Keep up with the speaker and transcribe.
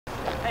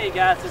Hey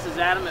guys, this is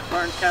Adam at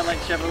Burns Cadillac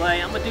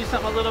Chevrolet. I'm going to do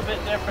something a little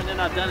bit different than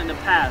I've done in the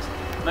past.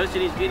 Most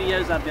of these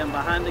videos I've been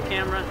behind the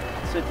camera,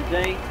 so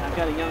today I've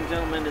got a young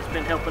gentleman that's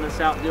been helping us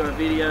out do our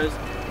videos.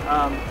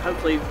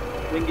 Hopefully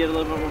we can get a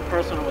little bit more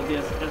personal with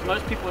this. As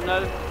most people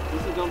know,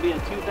 this is going to be a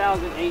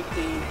 2018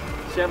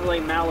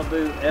 Chevrolet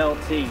Malibu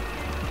LT.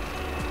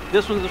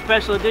 This one's a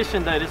special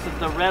edition though. This is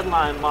the red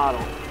line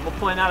model. We'll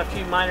point out a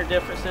few minor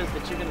differences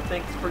that you're going to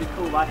think is pretty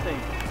cool, I think.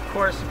 Of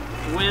course,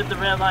 with the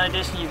red line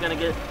edition, you're going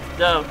to get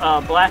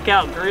the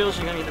blackout grills,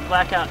 you're going to get the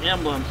blackout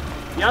emblems.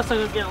 You're also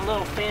going to get a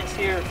little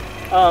fancier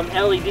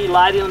LED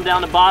lighting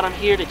down the bottom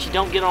here that you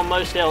don't get on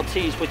most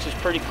LTs, which is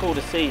pretty cool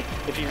to see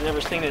if you've never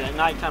seen it at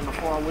nighttime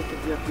before. We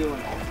could just doing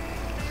it.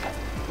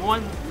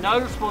 One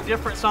noticeable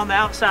difference on the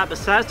outside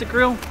besides the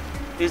grill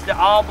is the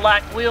all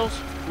black wheels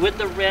with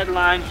the red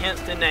line,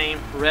 hence the name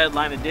Red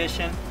Line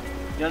Edition.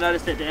 You'll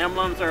notice that the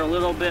emblems are a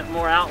little bit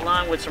more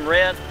outlined with some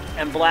red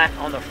and black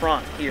on the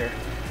front here.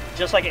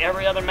 Just like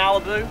every other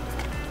Malibu,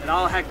 it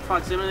all had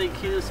proximity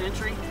keyless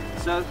entry,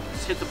 so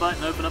just hit the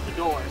button, open up the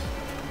doors.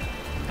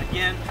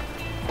 Again,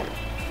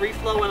 free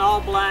flow in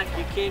all black.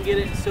 You can get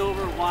it in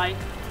silver, white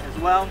as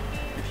well.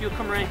 If you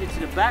come around here to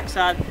the back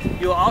side,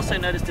 you'll also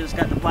notice that it's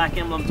got the black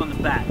emblems on the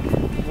back.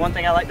 One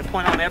thing I like to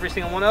point out on every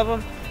single one of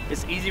them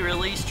is easy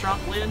release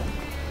trunk lid.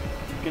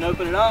 You can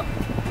open it up,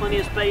 plenty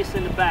of space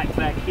in the back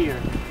here.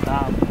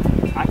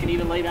 I can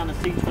even lay down the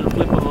seats with a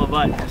flip of a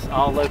button. It's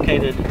all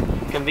located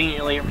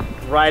conveniently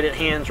right at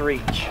hand's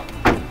reach.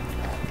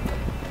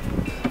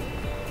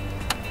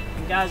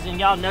 And guys, and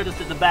y'all notice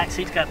that the back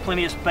seat's got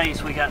plenty of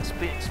space. We got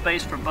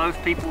space for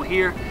both people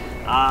here.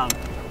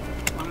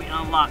 Let me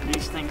unlock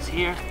these things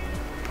here.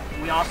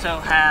 We also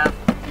have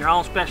your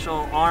own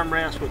special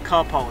armrest with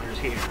cup holders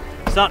here.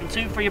 Something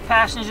too for your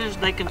passengers,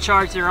 they can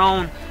charge their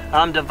own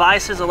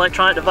devices,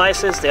 electronic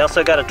devices. They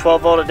also got a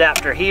 12-volt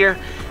adapter here.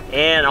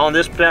 And on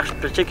this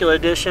particular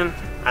edition,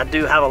 I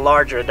do have a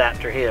larger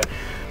adapter here.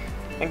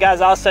 And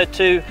guys, also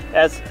too,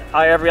 as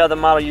every other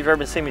model you've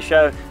ever seen me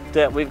show,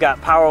 that we've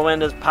got power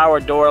windows, power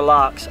door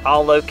locks,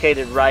 all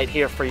located right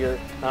here for your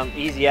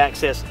easy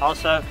access.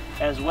 Also,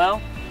 as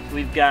well,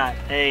 we've got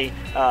a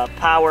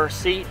power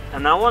seat.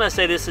 And I want to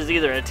say this is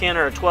either a 10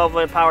 or a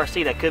 12-way power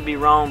seat. I could be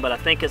wrong, but I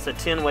think it's a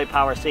 10-way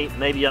power seat,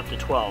 maybe up to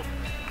 12.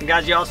 And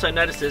guys, you also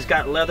notice it's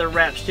got leather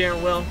wrapped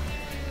steering wheel,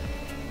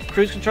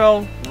 cruise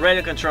control,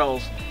 radio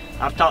controls.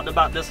 I've talked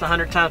about this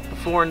 100 times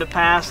before in the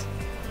past.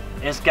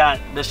 It's got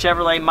the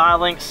Chevrolet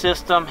MyLink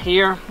system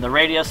here. The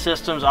radio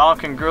system's all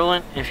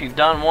congruent. If you've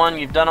done one,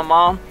 you've done them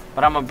all,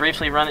 but I'm gonna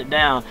briefly run it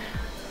down.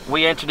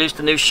 We introduced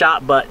a new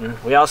shop button.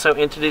 We also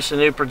introduced a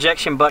new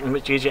projection button,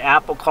 which gives you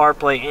Apple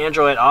CarPlay,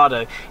 Android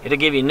Auto. It'll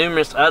give you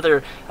numerous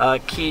other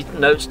key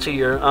notes to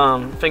your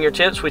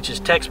fingertips, which is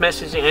text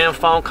messaging and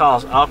phone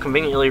calls, all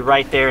conveniently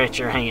right there at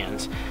your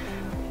hands.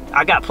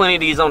 I got plenty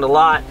of these on the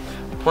lot,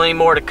 plenty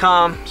more to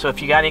come. So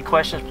if you got any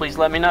questions, please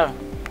let me know.